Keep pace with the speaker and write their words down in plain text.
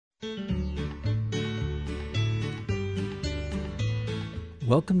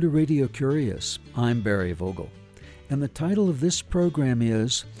Welcome to Radio Curious. I'm Barry Vogel, and the title of this program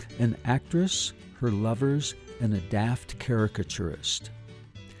is An Actress, Her Lovers, and a Daft Caricaturist.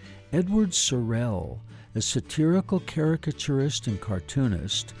 Edward Sorel, a satirical caricaturist and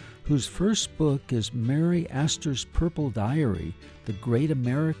cartoonist, whose first book is Mary Astor's Purple Diary, the Great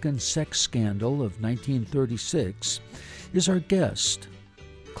American Sex Scandal of 1936, is our guest.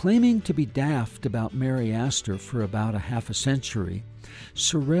 Claiming to be daft about Mary Astor for about a half a century,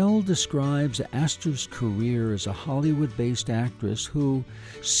 Sorel describes Astor's career as a Hollywood-based actress who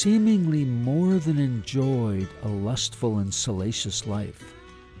seemingly more than enjoyed a lustful and salacious life.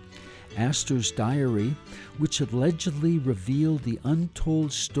 Astor's diary, which allegedly revealed the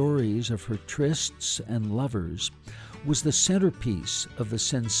untold stories of her trysts and lovers, was the centerpiece of the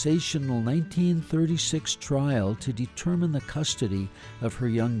sensational 1936 trial to determine the custody of her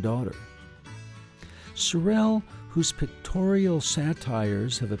young daughter. Sorel, whose pictorial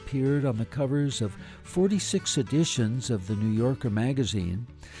satires have appeared on the covers of 46 editions of the New Yorker magazine,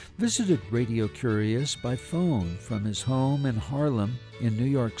 visited Radio Curious by phone from his home in Harlem in New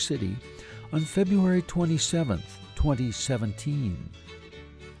York City on February 27, 2017.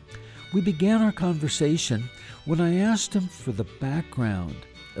 We began our conversation when I asked him for the background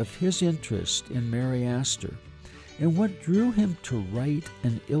of his interest in Mary Astor and what drew him to write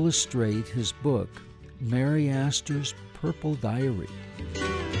and illustrate his book, Mary Astor's Purple Diary.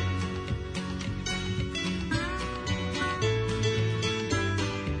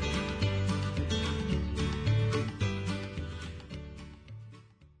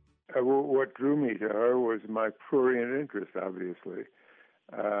 What drew me to her was my prurient interest, obviously.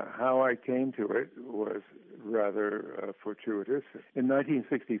 How I came to it was rather fortuitous. In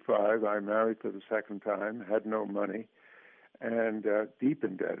 1965, I married for the second time, had no money, and deep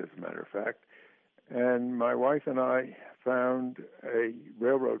in debt, as a matter of fact. And my wife and I found a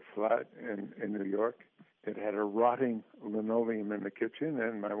railroad flat in New York. It had a rotting linoleum in the kitchen,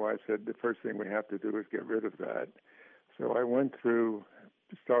 and my wife said, the first thing we have to do is get rid of that. So I went through,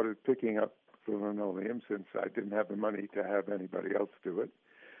 started picking up the linoleum since I didn't have the money to have anybody else do it.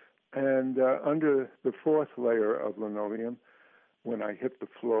 And under the fourth layer of linoleum, when I hit the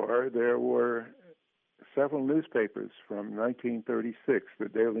floor, there were several newspapers from 1936, the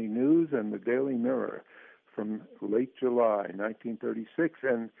Daily News and the Daily Mirror from late July 1936,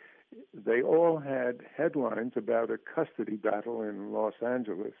 and they all had headlines about a custody battle in Los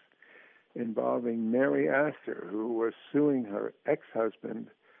Angeles involving Mary Astor, who was suing her ex-husband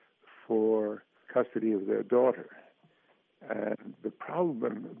for custody of their daughter. And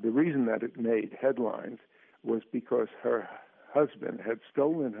the reason that it made headlines was because her husband had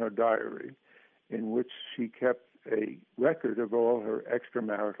stolen her diary, in which she kept a record of all her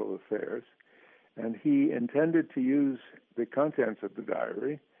extramarital affairs, and he intended to use the contents of the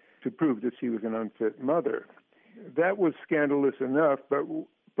diary to prove that she was an unfit mother. That was scandalous enough, but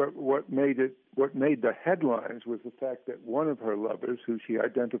what made the headlines was the fact that one of her lovers, who she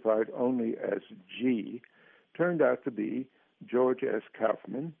identified only as G, turned out to be George S.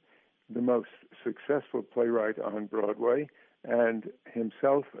 Kaufman, the most successful playwright on Broadway, and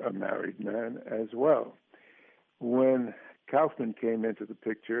himself a married man as well. When Kaufman came into the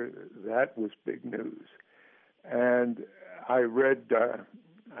picture, that was big news. And I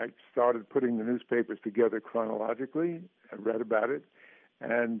started putting the newspapers together chronologically. I read about it,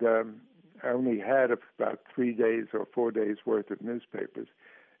 and I only had about 3 days or 4 days worth of newspapers.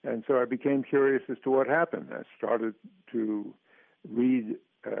 And so I became curious as to what happened. I started to read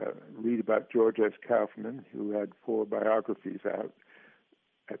about George S. Kaufman, who had 4 biographies out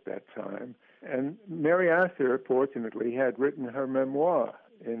at that time. And Mary Astor, fortunately, had written her memoir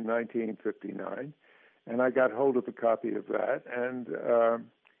in 1959, and I got hold of a copy of that, and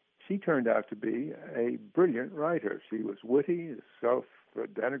she turned out to be a brilliant writer. She was witty,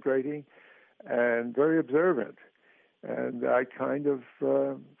 self-denigrating, and very observant. And I kind of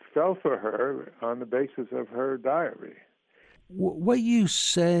fell for her on the basis of her diary. What you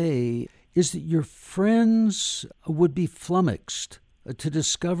say is that your friends would be flummoxed to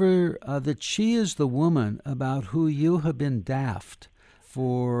discover that she is the woman about who you have been daft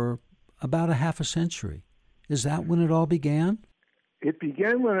for about a half a century. Is that when it all began? It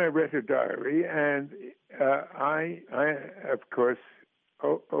began when I read her diary, and I, of course,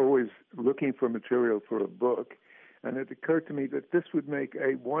 always looking for material for a book, and it occurred to me that this would make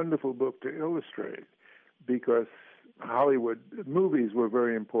a wonderful book to illustrate, because Hollywood movies were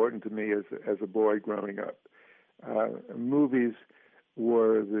very important to me as a boy growing up. Movies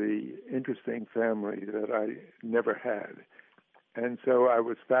were the interesting family that I never had. And so I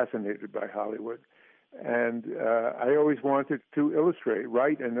was fascinated by Hollywood. And I always wanted to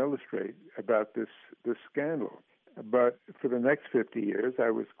write and illustrate about this scandal. But for the next 50 years,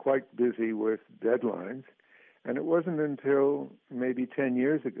 I was quite busy with deadlines. And it wasn't until maybe 10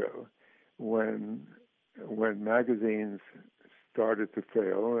 years ago when magazines started to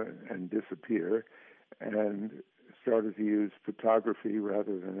fail and disappear and started to use photography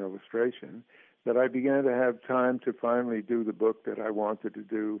rather than illustration, that I began to have time to finally do the book that I wanted to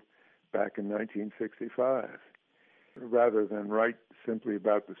do back in 1965, rather than write simply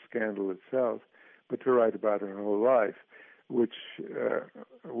about the scandal itself, but to write about her whole life, which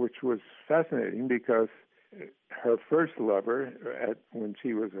was fascinating because her first lover, when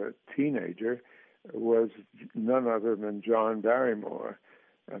she was a teenager, was none other than John Barrymore,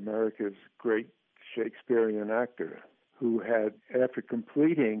 America's great Shakespearean actor, who had, after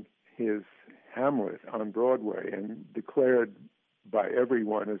completing his Hamlet on Broadway and declared by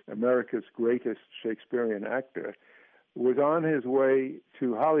everyone as America's greatest Shakespearean actor, was on his way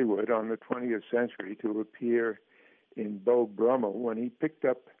to Hollywood on the 20th century to appear in Beau Brummel when he picked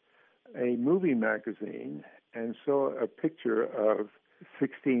up a movie magazine and saw a picture of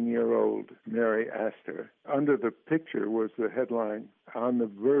 16-year-old Mary Astor. Under the picture was the headline, "On the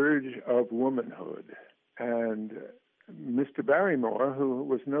Verge of Womanhood." And Mr. Barrymore, who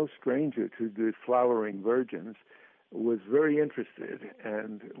was no stranger to the flowering virgins, was very interested,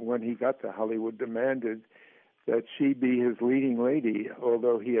 and when he got to Hollywood, demanded that she be his leading lady,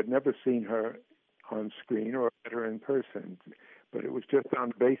 although he had never seen her on screen or met her in person. But it was just on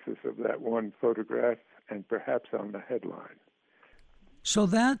the basis of that one photograph and perhaps on the headline. So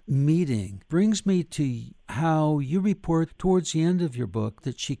that meeting brings me to how you report towards the end of your book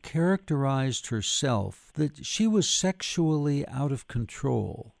that she characterized herself, that she was sexually out of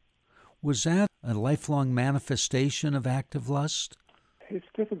control. Was that a lifelong manifestation of active lust? It's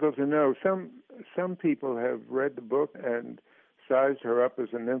difficult to know. Some people have read the book and sized her up as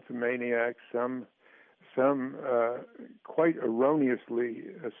a nymphomaniac. Some quite erroneously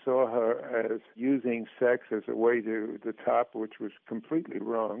saw her as using sex as a way to the top, which was completely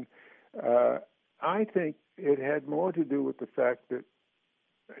wrong. I think it had more to do with the fact that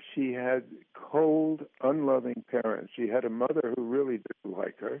she had cold, unloving parents. She had a mother who really didn't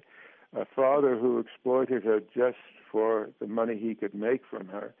like her, a father who exploited her just for the money he could make from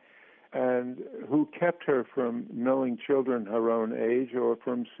her, and who kept her from knowing children her own age or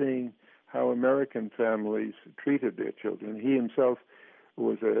from seeing how American families treated their children. He himself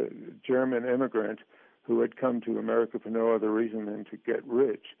was a German immigrant who had come to America for no other reason than to get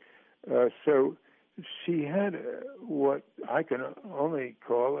rich. So she had what I can only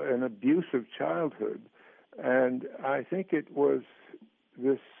call an abusive childhood. And I think it was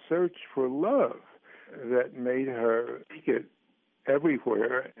this search for love that made her seek it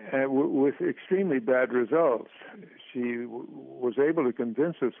everywhere, and with extremely bad results. She was able to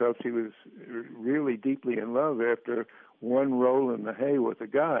convince herself she was really deeply in love after one roll in the hay with a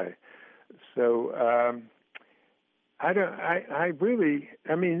guy. So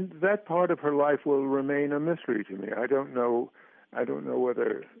I mean, that part of her life will remain a mystery to me. I don't know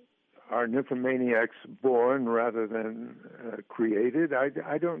whether are nymphomaniacs born rather than created?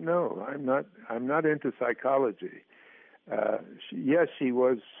 I don't know. I'm not into psychology. Yes, she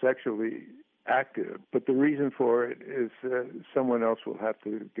was sexually active, but the reason for it is someone else will have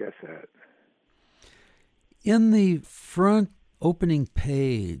to guess at. In the front opening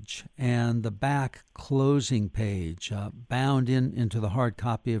page and the back closing page, bound into the hard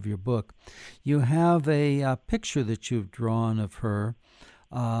copy of your book, you have a picture that you've drawn of her,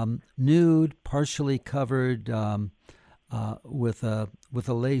 nude, partially covered with a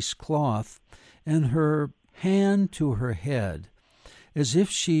lace cloth, and her hand to her head, as if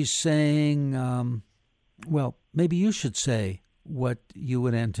she's saying, well, maybe you should say what you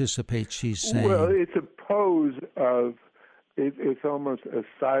would anticipate she's saying. Well, it's a pose of, it's almost a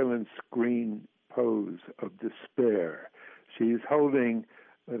silent screen pose of despair. She's holding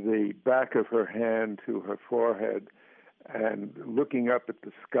the back of her hand to her forehead and looking up at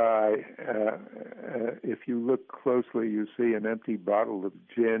the sky. If you look closely, you see an empty bottle of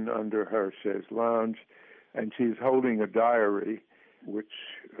gin under her chaise lounge, and she's holding a diary, which,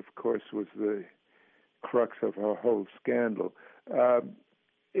 of course, was the crux of her whole scandal.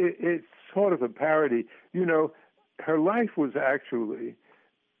 It's sort of a parody. You know, her life was actually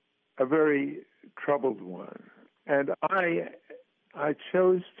a very troubled one, and I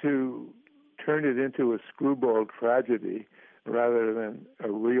chose to turn it into a screwball tragedy rather than a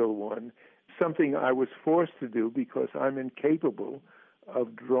real one, something I was forced to do because I'm incapable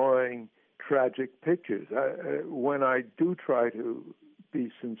of drawing tragic pictures. When I do try to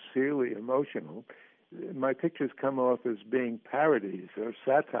be sincerely emotional, my pictures come off as being parodies or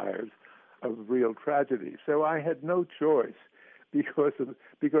satires of real tragedy. So I had no choice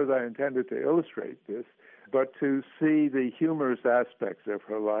because I intended to illustrate this, but to see the humorous aspects of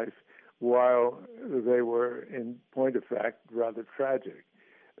her life while they were, in point of fact, rather tragic.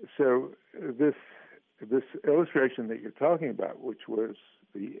 So this illustration that you're talking about, which was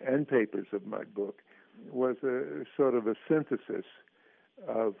the end papers of my book, was a sort of a synthesis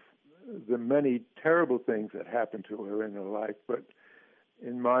of the many terrible things that happened to her in her life, but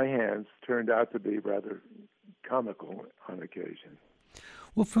in my hands turned out to be rather comical on occasion.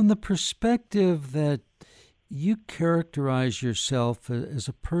 Well, from the perspective that you characterize yourself as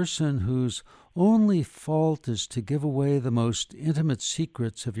a person whose only fault is to give away the most intimate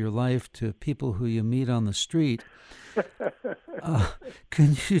secrets of your life to people who you meet on the street,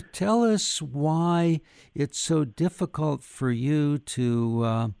 can you tell us why it's so difficult for you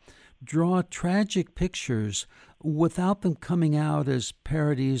to draw tragic pictures without them coming out as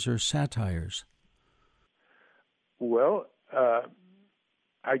parodies or satires? Well,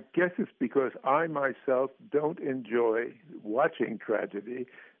 I guess it's because I myself don't enjoy watching tragedy,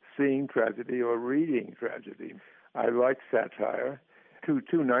 seeing tragedy, or reading tragedy. I like satire.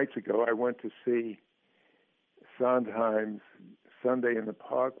 Two nights ago, I went to see Sondheim's Sunday in the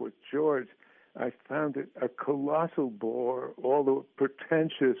Park with George. I found it a colossal bore, all the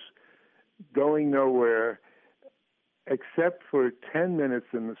pretentious, going nowhere, except for 10 minutes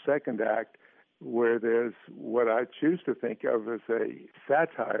in the second act, where there's what I choose to think of as a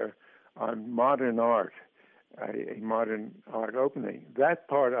satire on modern art, a modern art opening. That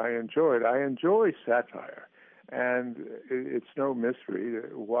part I enjoyed. I enjoy satire, and it's no mystery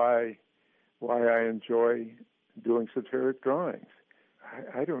why I enjoy doing satiric drawings.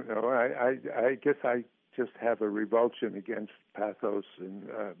 I don't know. I guess I just have a revulsion against pathos and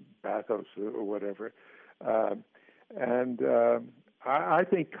bathos or whatever. I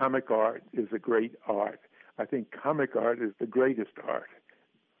think comic art is a great art. I think comic art is the greatest art.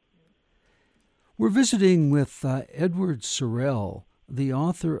 We're visiting with Edward Sorel, the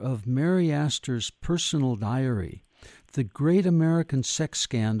author of Mary Astor's Personal Diary, the Great American Sex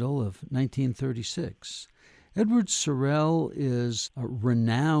Scandal of 1936. Edward Sorel is a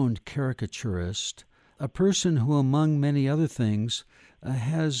renowned caricaturist, a person who, among many other things,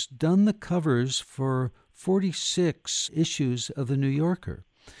 has done the covers for 46 issues of The New Yorker.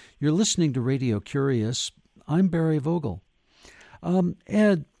 You're listening to Radio Curious. I'm Barry Vogel.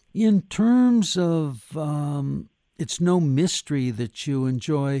 Ed, in terms of it's no mystery that you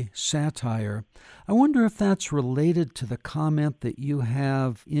enjoy satire, I wonder if that's related to the comment that you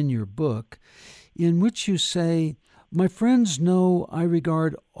have in your book, in which you say, "My friends know I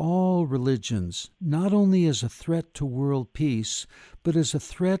regard all religions not only as a threat to world peace, but as a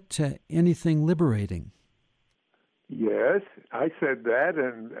threat to anything liberating." Yes, I said that,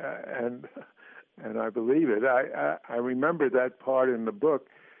 and I believe it. I remember that part in the book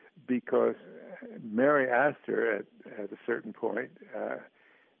because Mary Astor, at a certain point,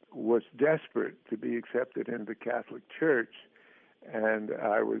 was desperate to be accepted in the Catholic Church, and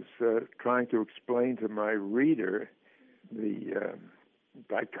I was trying to explain to my reader the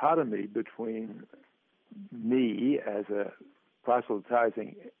dichotomy between me as a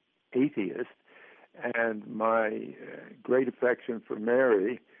proselytizing atheist and my great affection for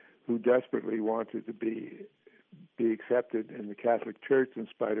Mary, who desperately wanted to be accepted in the Catholic Church in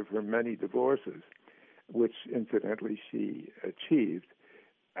spite of her many divorces, which incidentally she achieved.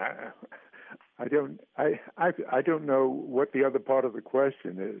 I don't know what the other part of the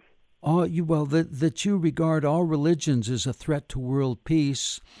question is. That you regard all religions as a threat to world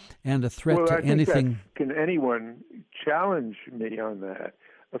peace and a threat to anything. Can anyone challenge me on that?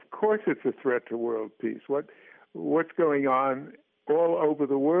 Of course it's a threat to world peace. What's going on all over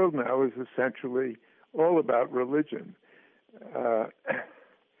the world now is essentially all about religion.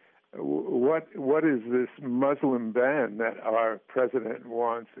 What is this Muslim ban that our president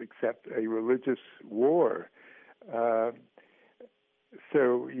wants except a religious war?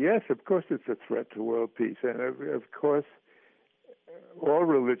 So, yes, of course it's a threat to world peace. And, of course, all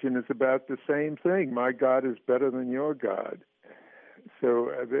religion is about the same thing. My God is better than your God.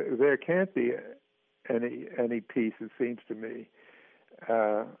 So there can't be any peace, it seems to me,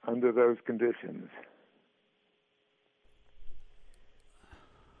 under those conditions.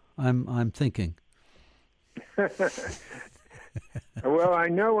 I'm thinking. Well, I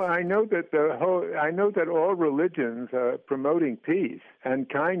know that all religions are promoting peace and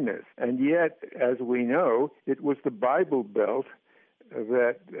kindness, and yet, as we know, it was the Bible Belt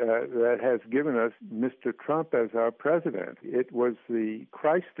that has given us Mr. Trump as our president. It was the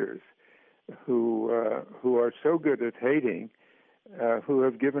Christers who are so good at hating, who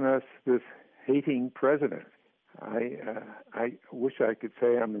have given us this hating president. I wish I could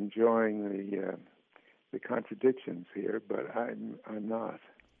say I'm enjoying the contradictions here, but I'm not.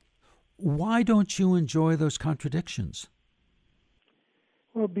 Why don't you enjoy those contradictions?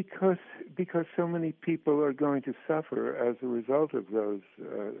 Well, because so many people are going to suffer as a result of those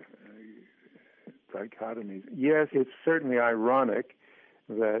dichotomies. Yes, it's certainly ironic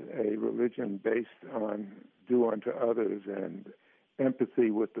that a religion based on do unto others and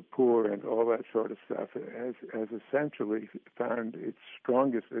empathy with the poor and all that sort of stuff has essentially found its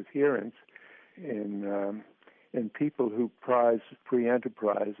strongest adherents in people who prize free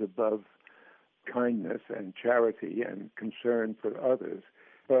enterprise above kindness and charity and concern for others.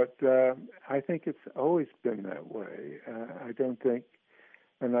 But I think it's always been that way. I don't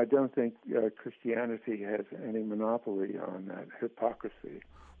think Christianity has any monopoly on that hypocrisy.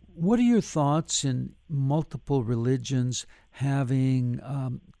 What are your thoughts in multiple religions having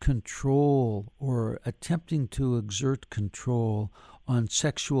control or attempting to exert control on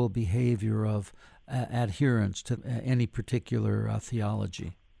sexual behavior of adherents to any particular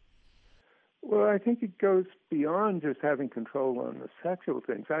theology? Well, I think it goes beyond just having control on the sexual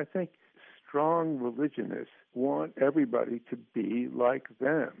things. I think strong religionists want everybody to be like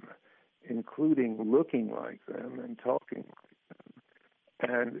them, including looking like them and talking like them.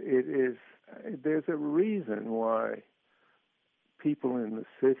 And there's a reason why people in the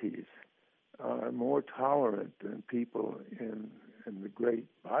cities are more tolerant than people in the great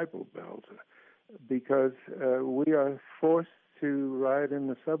Bible Belt, because we are forced to ride in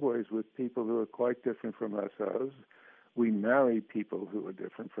the subways with people who are quite different from ourselves. We marry people who are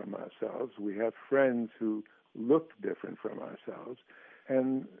different from ourselves. We have friends who look different from ourselves.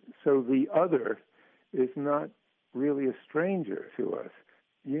 And so the other is not really a stranger to us.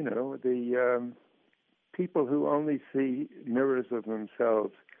 You know, the people who only see mirrors of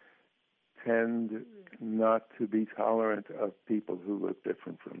themselves tend not to be tolerant of people who look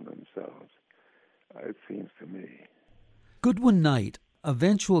different from themselves, it seems to me. Goodwin Knight,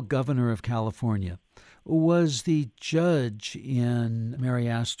 eventual governor of California, was the judge in Mary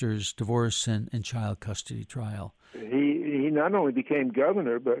Astor's divorce and child custody trial. He not only became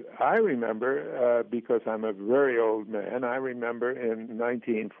governor, but I remember, because I'm a very old man, I remember in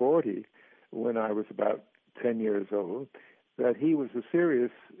 1940, when I was about 10 years old, that he was a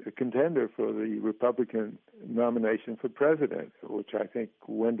serious contender for the Republican nomination for president, which I think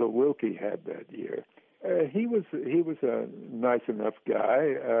Wendell Willkie had that year. He was a nice enough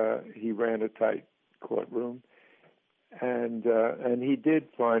guy. He ran a tight courtroom, and he did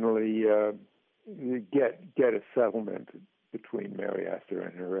finally get a settlement between Mary Astor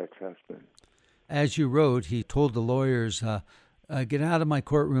and her ex-husband. As you wrote, he told the lawyers, "Get out of my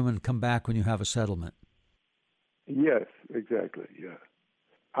courtroom and come back when you have a settlement." Yes, exactly. Yeah,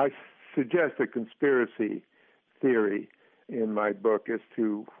 I suggest a conspiracy theory in my book as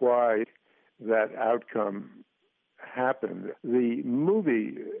to why that outcome happened. The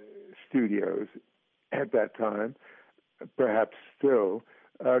movie studios at that time, perhaps still,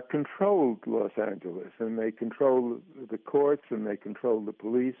 controlled Los Angeles, and they controlled the courts and they controlled the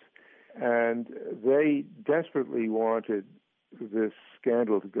police, and they desperately wanted this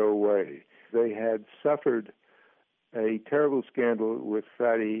scandal to go away. They had suffered a terrible scandal with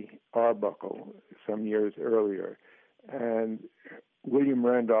Fatty Arbuckle some years earlier, and William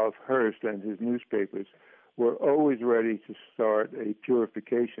Randolph Hearst and his newspapers were always ready to start a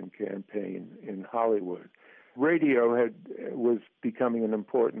purification campaign in Hollywood. Radio was becoming an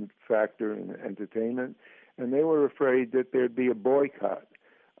important factor in entertainment, and they were afraid that there'd be a boycott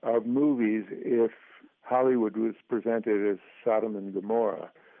of movies if Hollywood was presented as Sodom and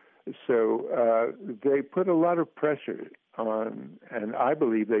Gomorrah. So they put a lot of pressure on, and I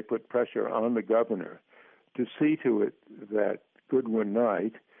believe they put pressure on the governor to see to it that Goodwin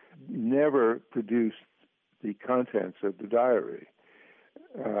Knight never produced the contents of the diary.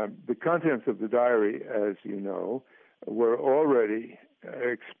 The contents of the diary, as you know, were already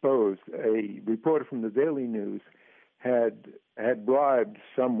exposed. A reporter from the Daily News had bribed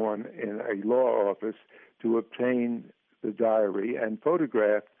someone in a law office to obtain the diary and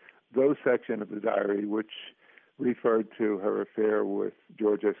photograph those sections of the diary which referred to her affair with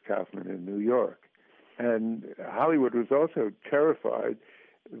George S. Kaufman in New York. And Hollywood was also terrified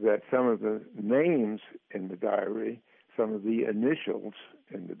that some of the names in the diary, some of the initials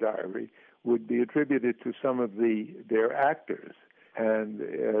in the diary, would be attributed to some of their actors. And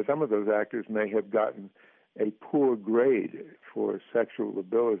some of those actors may have gotten a poor grade for sexual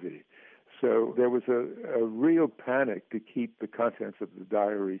ability. So there was a real panic to keep the contents of the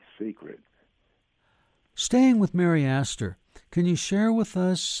diary secret. Staying with Mary Astor, can you share with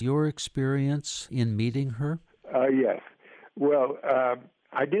us your experience in meeting her? Yes. Well,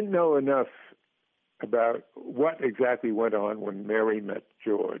 I didn't know enough about what exactly went on when Mary met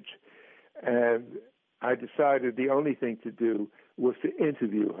George. And I decided the only thing to do was to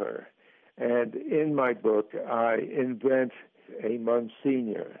interview her. And in my book, I invent a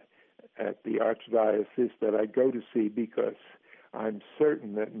Monsignor at the Archdiocese that I go to see because I'm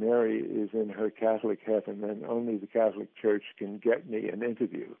certain that Mary is in her Catholic heaven and only the Catholic Church can get me an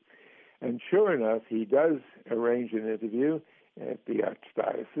interview. And sure enough, he does arrange an interview at the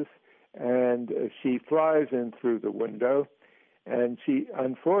Archdiocese, and she flies in through the window, and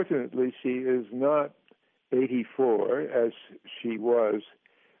unfortunately, she is not 84 as she was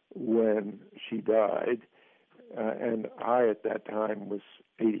when she died, and I at that time was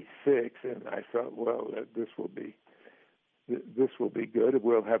 86, and I thought, well, this will be good.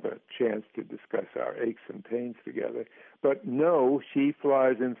 We'll have a chance to discuss our aches and pains together. But no, she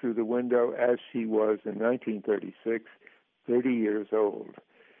flies in through the window as she was in 1936, 30 years old,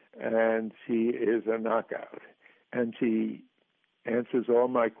 and she is a knockout. And she answers all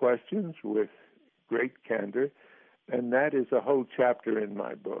my questions with great candor, and that is a whole chapter in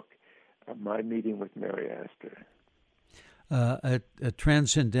my book, my meeting with Mary Astor. A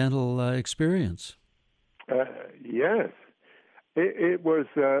transcendental experience. Yes. It was.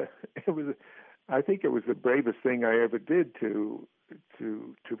 I think it was the bravest thing I ever did to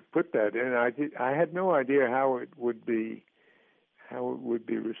put that in. I had no idea how it would be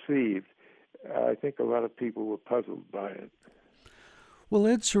received. I think a lot of people were puzzled by it. Well,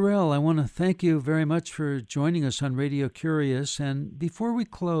 Ed Sorel, I want to thank you very much for joining us on Radio Curious. And before we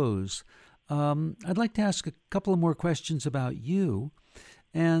close, I'd like to ask a couple of more questions about you.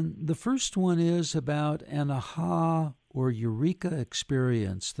 And the first one is about an aha or eureka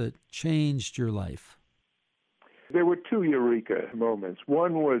experience that changed your life. There were two eureka moments.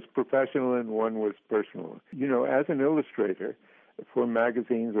 One was professional and one was personal. As an illustrator for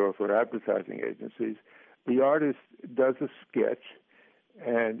magazines or for advertising agencies, the artist does a sketch,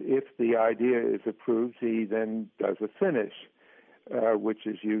 and if the idea is approved, he then does a finish, which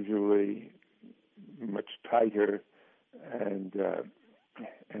is usually much tighter and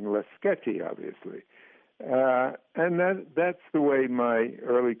less sketchy, obviously. And that's the way my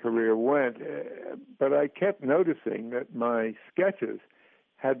early career went. But I kept noticing that my sketches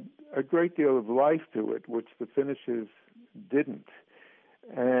had a great deal of life to it, which the finishes didn't.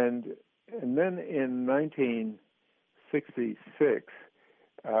 And then in 1966,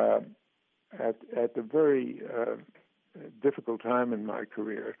 at the very difficult time in my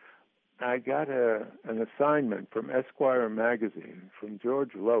career, I got an assignment from Esquire magazine, from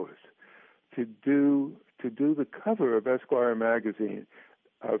George Lois, to do the cover of Esquire magazine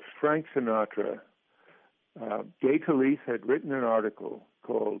of Frank Sinatra. Gay Talese had written an article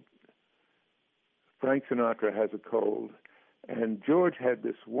called Frank Sinatra Has a Cold, and George had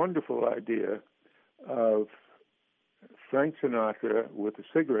this wonderful idea of Frank Sinatra with a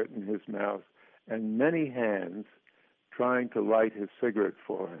cigarette in his mouth and many hands trying to light his cigarette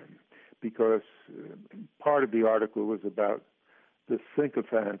for him, because part of the article was about the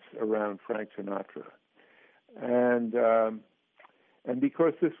sycophants around Frank Sinatra. And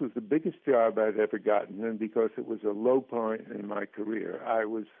because this was the biggest job I'd ever gotten, and because it was a low point in my career, I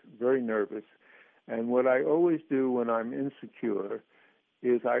was very nervous. And what I always do when I'm insecure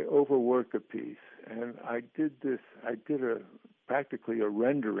is I overwork a piece. And I did practically a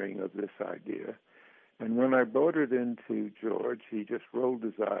rendering of this idea. And when I brought it into George, he just rolled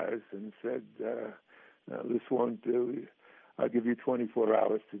his eyes and said, "No, this won't do. I'll give you 24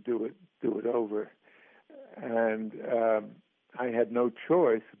 hours to do it over." And I had no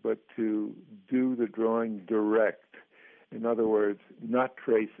choice but to do the drawing direct. In other words, not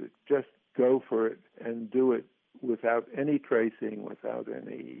trace it. Just go for it and do it without any tracing, without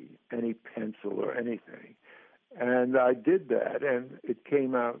any pencil or anything. And I did that, and it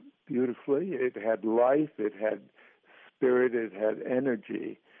came out beautifully. It had life, it had spirit, it had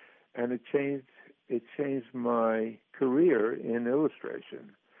energy, and it changed my career in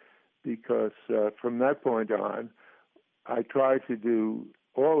illustration, because from that point on, I tried to do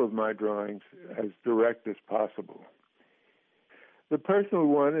all of my drawings as direct as possible. The personal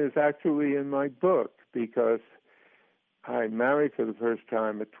one is actually in my book, because I married for the first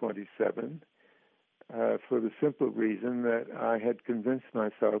time at 27, for the simple reason that I had convinced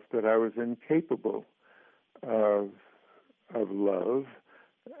myself that I was incapable of love,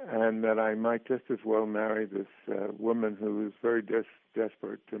 and that I might just as well marry this woman who was very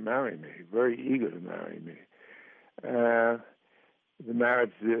desperate to marry me, very eager to marry me. The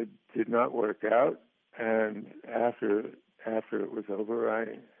marriage did not work out, and after it was over,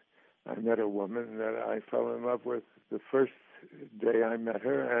 I met a woman that I fell in love with the first day I met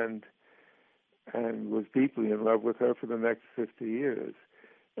her, and was deeply in love with her for the next 50 years.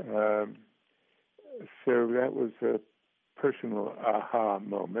 So that was a personal aha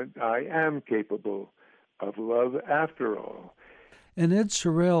moment. I am capable of love after all. And Ed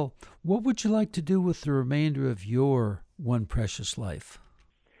Sorel, what would you like to do with the remainder of your one precious life?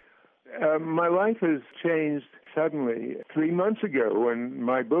 My life has changed suddenly. 3 months ago, when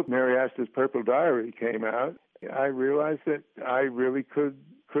my book, Mary Astor's Purple Diary, came out, I realized that I really could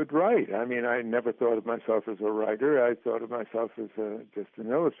write. I mean, I never thought of myself as a writer. I thought of myself as just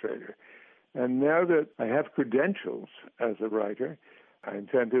an illustrator. And now that I have credentials as a writer, I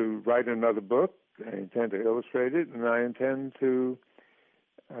intend to write another book. I intend to illustrate it, and I intend to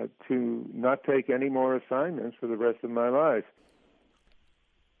not take any more assignments for the rest of my life.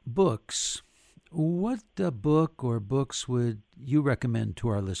 Books. What book or books would you recommend to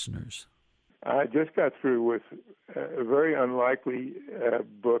our listeners? I just got through with a very unlikely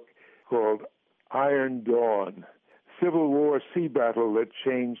book called Iron Dawn, Civil War Sea Battle That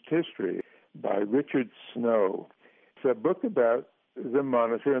Changed History by Richard Snow. It's a book about the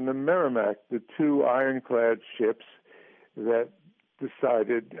Monitor and the Merrimack, the two ironclad ships that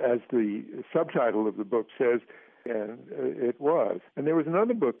decided, as the subtitle of the book says, and it was. And there was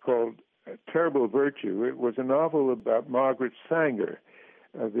another book called Terrible Virtue. It was a novel about Margaret Sanger,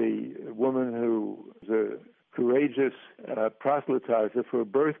 the woman who was a courageous proselytizer for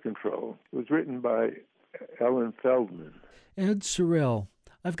birth control. It was written by Ellen Feldman. Ed Sorel,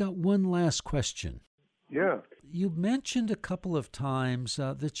 I've got one last question. Yeah. You mentioned a couple of times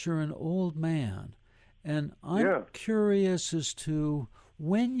that you're an old man, and I'm curious as to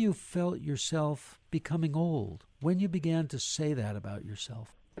when you felt yourself becoming old, when you began to say that about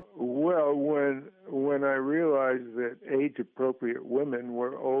yourself. Well, when I realized that age-appropriate women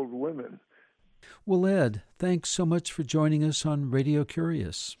were old women. Well, Ed, thanks so much for joining us on Radio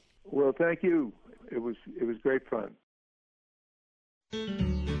Curious. Well, thank you. It was great fun.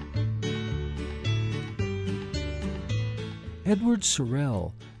 Edward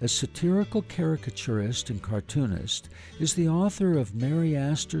Sorel, a satirical caricaturist and cartoonist, is the author of Mary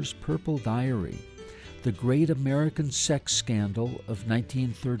Astor's Purple Diary, the great American sex scandal of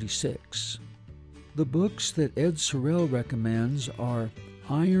 1936. The books that Ed Sorel recommends are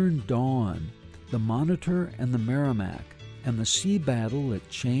Iron Dawn, The Monitor and the Merrimack, and The Sea Battle That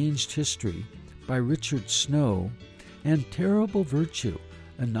Changed History by Richard Snow, and Terrible Virtue,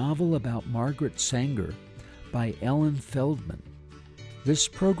 a novel about Margaret Sanger by Ellen Feldman. This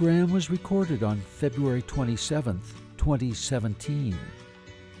program was recorded on February 27th, 2017.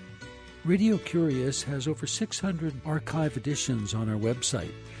 Radio Curious has over 600 archive editions on our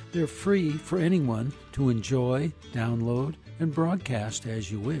website. They're free for anyone to enjoy, download, and broadcast as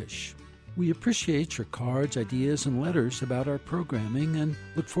you wish. We appreciate your cards, ideas, and letters about our programming and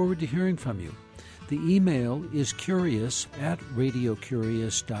look forward to hearing from you. The email is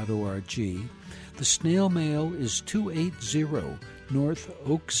curious@radiocurious.org. The snail mail is 280 North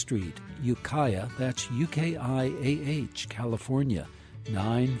Oak Street, Ukiah, that's UKIAH, California,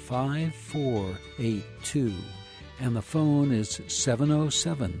 95482. And the phone is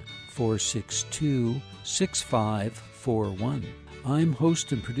 707-462-6541. I'm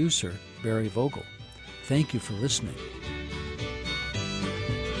host and producer Barry Vogel. Thank you for listening.